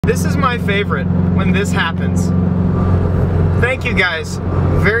This is my favorite when this happens. Thank you guys.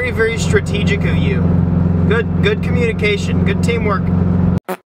 Very, very strategic of you. Good communication, good teamwork.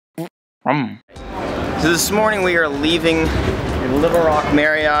 So this morning we are leaving Little Rock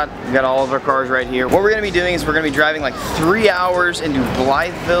Marriott. We've got all of our cars right here. What we're gonna be doing is we're gonna be driving like 3 hours into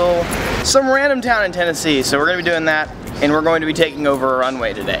Blytheville, some random town in Tennessee. So we're gonna be doing that, and we're going to be taking over a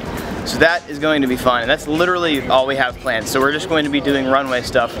runway today. So that is going to be fun, and that's literally all we have planned. So we're just going to be doing runway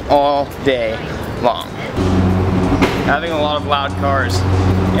stuff all day long. Having a lot of loud cars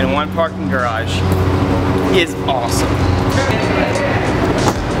in one parking garage is awesome.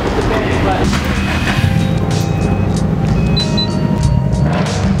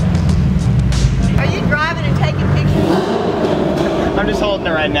 Are you driving and taking pictures? I'm just holding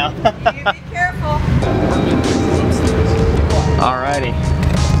it right now. You be careful. Alrighty.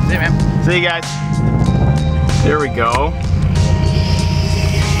 See you, man. See you guys. Here we go.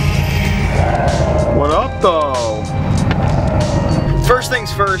 What up, though? First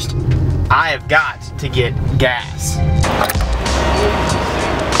things first, I have got to get gas.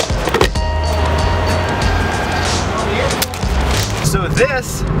 So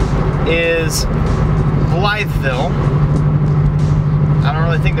this is Blytheville. I don't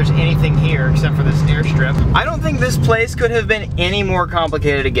really think there's anything here except for this airstrip. I don't think this place could have been any more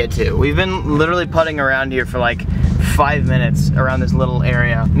complicated to get to. We've been literally putting around here for like 5 minutes around this little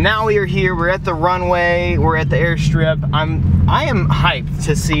area. Now we are here, we're at the runway, we're at the airstrip. I am hyped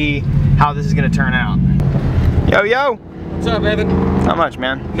to see how this is gonna turn out. Yo, yo! What's up, Evan? Not much,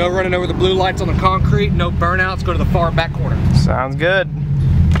 man. No running over the blue lights on the concrete, no burnouts, go to the far back corner. Sounds good.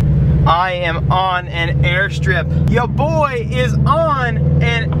 I am on an airstrip. Your boy is on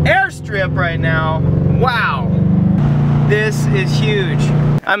an airstrip right now. Wow. This is huge.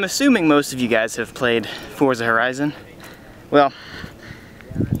 I'm assuming most of you guys have played Forza Horizon. Well,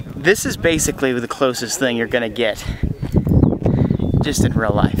 this is basically the closest thing you're gonna get, just in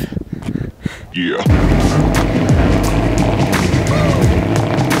real life. Yeah.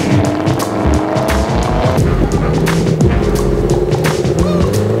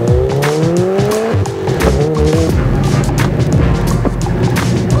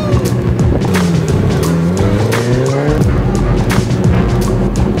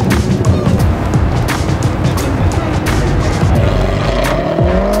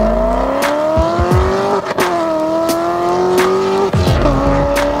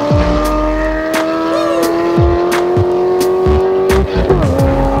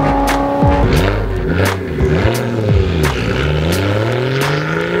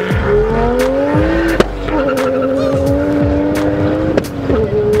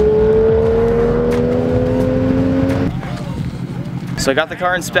 So I got the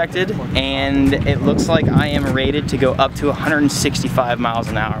car inspected, and it looks like I am rated to go up to 165 miles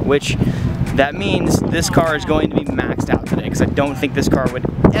an hour, which that means this car is going to be maxed out today, because I don't think this car would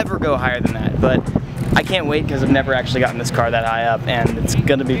ever go higher than that. But I can't wait, because I've never actually gotten this car that high up, and it's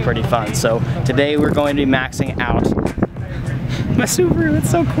going to be pretty fun. So today we're going to be maxing out my Subaru. It's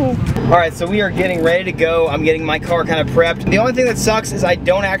so cool. Alright, so we are getting ready to go. I'm getting my car kind of prepped. The only thing that sucks is I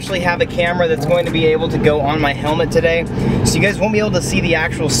don't actually have a camera that's going to be able to go on my helmet today, so you guys won't be able to see the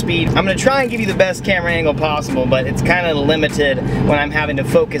actual speed. I'm going to try and give you the best camera angle possible, but it's kind of limited when I'm having to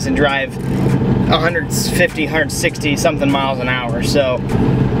focus and drive 150, 160 something miles an hour. So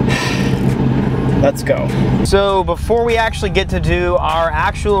let's go. So before we actually get to do our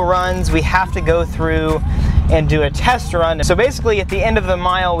actual runs, we have to go through and do a test run. So basically at the end of the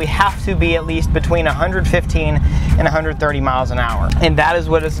mile, we have to be at least between 115 and 130 miles an hour. And that is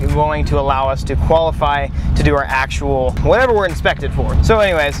what is going to allow us to qualify to do our actual, whatever we're inspected for. So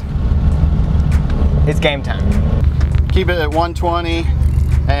anyways, it's game time. Keep it at 120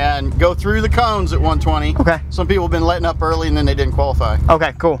 and go through the cones at 120. Okay. Some people have been letting up early and then they didn't qualify.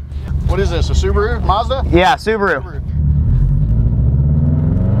 Okay, cool. What is this, a Subaru? Mazda? Yeah, Subaru.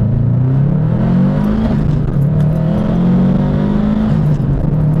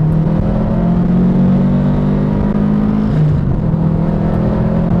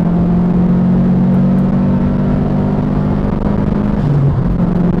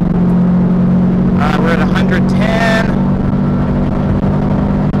 We're at 110.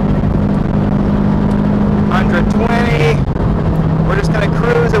 120. We're just gonna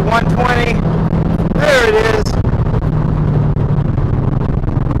cruise at 120. There it is.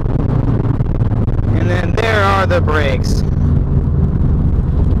 And then there are the brakes.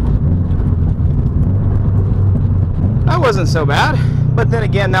 That wasn't so bad, but then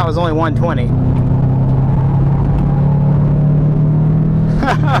again, that was only 120.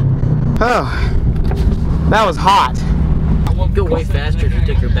 Oh, that was hot. What Go way faster if you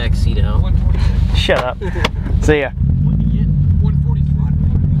took your back seat out. Shut up. See ya.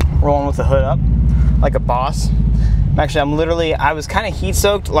 Rolling with the hood up like a boss. Actually, I was kind of heat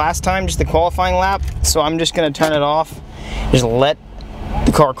soaked last time, just the qualifying lap, so I'm just gonna turn it off, just let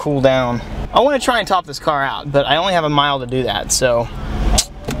the car cool down. I want to try and top this car out, but I only have a mile to do that, so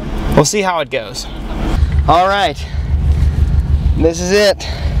we'll see how it goes. All right, this is it.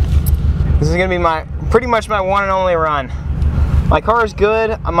 This is gonna be pretty much my one and only run. My car is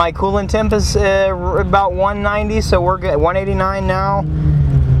good. My coolant temp is about 190, so we're good. 189 now.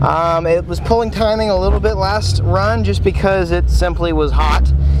 It was pulling timing a little bit last run just because it simply was hot,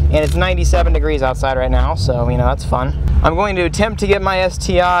 and it's 97 degrees outside right now, so you know, that's fun. I'm going to attempt to get my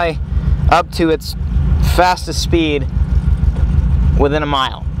STi up to its fastest speed within a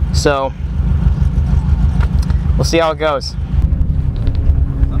mile, so we'll see how it goes.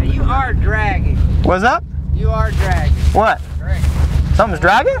 You are dragging. What's up? You are dragging. What? Something's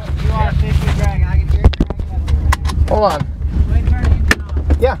dragging? You are officially dragging. I can hear it dragging. Hold on. Wait, turn the engine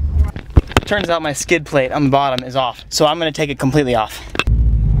on. Yeah. Turns out my skid plate on the bottom is off, so I'm gonna take it completely off.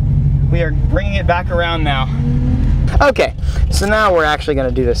 We are bringing it back around now. Okay, so now we're actually gonna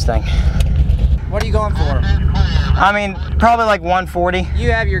do this thing. What are you going for? I mean, probably like 140.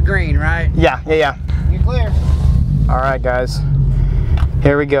 You have your green, right? Yeah. You're clear. All right, guys.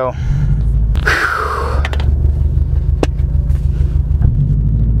 Here we go.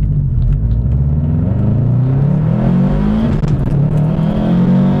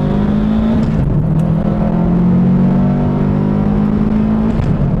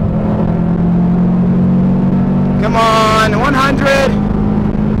 Come on, 100.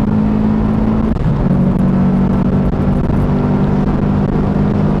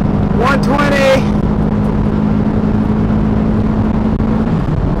 120.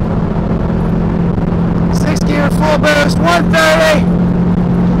 6 gear full boost, 130.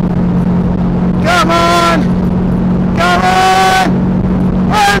 Come on. Come on.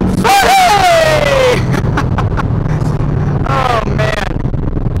 140. Oh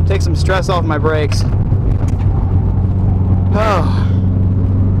man. Take some stress off my brakes. Oh.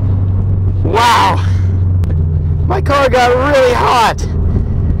 Wow. My car got really hot.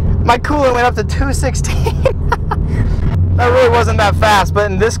 My coolant went up to 216. That really wasn't that fast,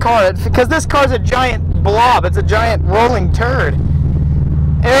 but in this car, because this car's a giant blob, it's a giant rolling turd.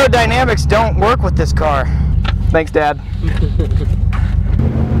 Aerodynamics don't work with this car. Thanks, Dad.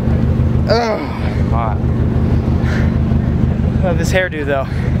 Oh, hot. Love this hairdo though.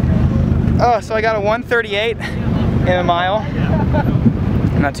 Oh, so I got a 138 in a mile.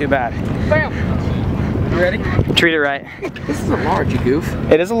 Not too bad. Bam. You ready? Treat it right. This is a large, you goof.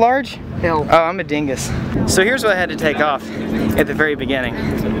 It is a large? Hell. Oh, I'm a dingus. So here's what I had to take off at the very beginning.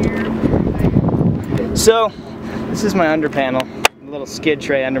 So, this is my under panel, a little skid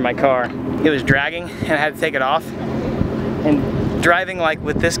tray under my car. It was dragging and I had to take it off. And driving like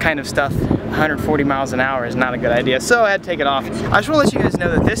with this kind of stuff 140 miles an hour is not a good idea, so I had to take it off. I just want to let you guys know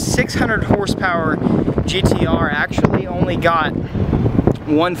that this 600 horsepower GTR actually only got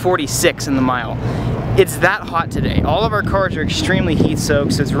 146 in the mile. It's that hot today. All of our cars are extremely heat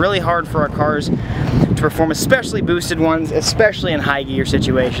soaked, so it's really hard for our cars to perform, especially boosted ones, especially in high gear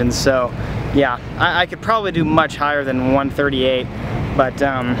situations. So yeah, I could probably do much higher than 138, but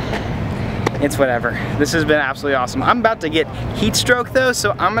it's whatever. This has been absolutely awesome. I'm about to get heat stroke though,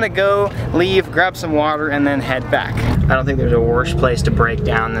 so I'm gonna go leave, grab some water, and then head back. I don't think there's a worse place to break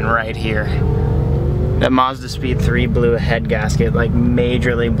down than right here. That Mazda Speed 3 blew a head gasket, like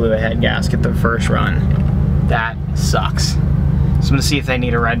majorly blew a head gasket the first run. That sucks. So I'm gonna see if they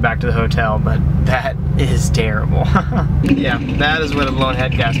need a ride back to the hotel, but that is terrible. Yeah, that is what a blown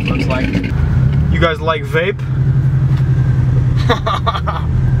head gasket looks like. You guys like vape?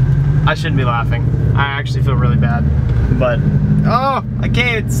 I shouldn't be laughing. I actually feel really bad, but oh, I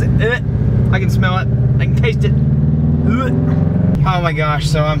can't. I can smell it. I can taste it. Oh my gosh,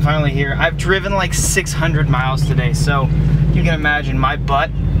 so I'm finally here. I've driven like 600 miles today, so you can imagine my butt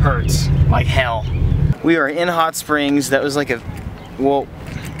hurts like hell. We are in Hot Springs. That was like well,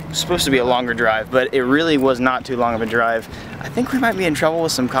 supposed to be a longer drive, but it really was not too long of a drive. I think we might be in trouble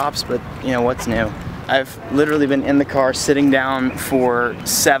with some cops, but you know, what's new? I've literally been in the car sitting down for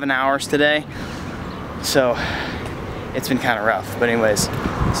 7 hours today, so it's been kind of rough. But anyways,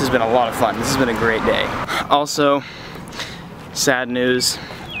 this has been a lot of fun. This has been a great day. Also, sad news,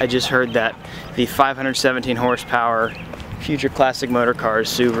 I just heard that the 517 horsepower future classic motor cars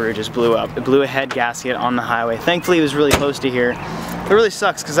Subaru just blew up. It blew a head gasket on the highway. Thankfully it was really close to here. It really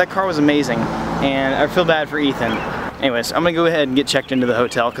sucks because that car was amazing and I feel bad for Ethan. Anyways, I'm gonna go ahead and get checked into the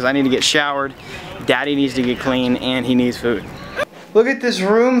hotel because I need to get showered, Daddy needs to get clean, and he needs food. Look at this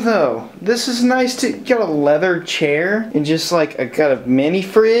room though. This is nice too. You got a leather chair and just like got a mini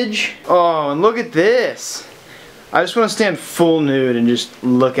fridge. Oh, and look at this. I just want to stand full nude and just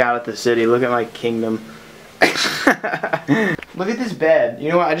look out at the city. Look at my kingdom. Look at this bed. You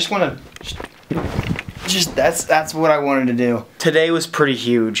know what? I just want to that's what I wanted to do. Today was pretty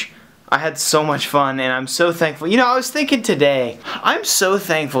huge. I had so much fun and I'm so thankful. You know, I was thinking today, I'm so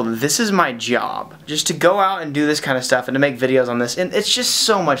thankful that this is my job. Just to go out and do this kind of stuff and to make videos on this. And it's just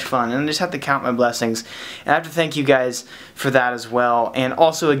so much fun. And I just have to count my blessings. And I have to thank you guys for that as well. And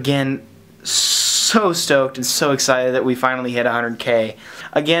also again, so stoked and so excited that we finally hit 100K.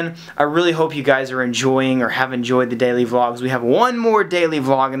 Again, I really hope you guys are enjoying or have enjoyed the daily vlogs. We have one more daily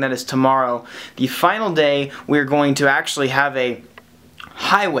vlog and that is tomorrow. The final day, we're going to actually have a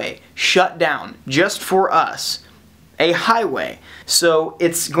highway shut down just for us. A highway. So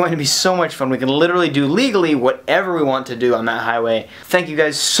it's going to be so much fun. We can literally do legally whatever we want to do on that highway. Thank you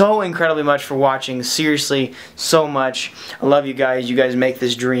guys so incredibly much for watching. Seriously, so much. I love you guys. You guys make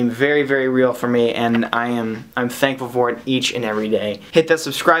this dream very, very real for me, and I'm thankful for it each and every day. Hit that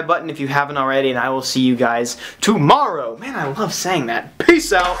subscribe button if you haven't already, and I will see you guys tomorrow. Man, I love saying that.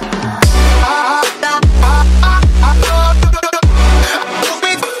 Peace out.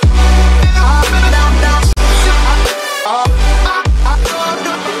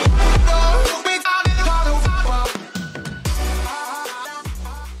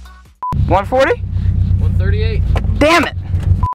 140? 138. Damn it!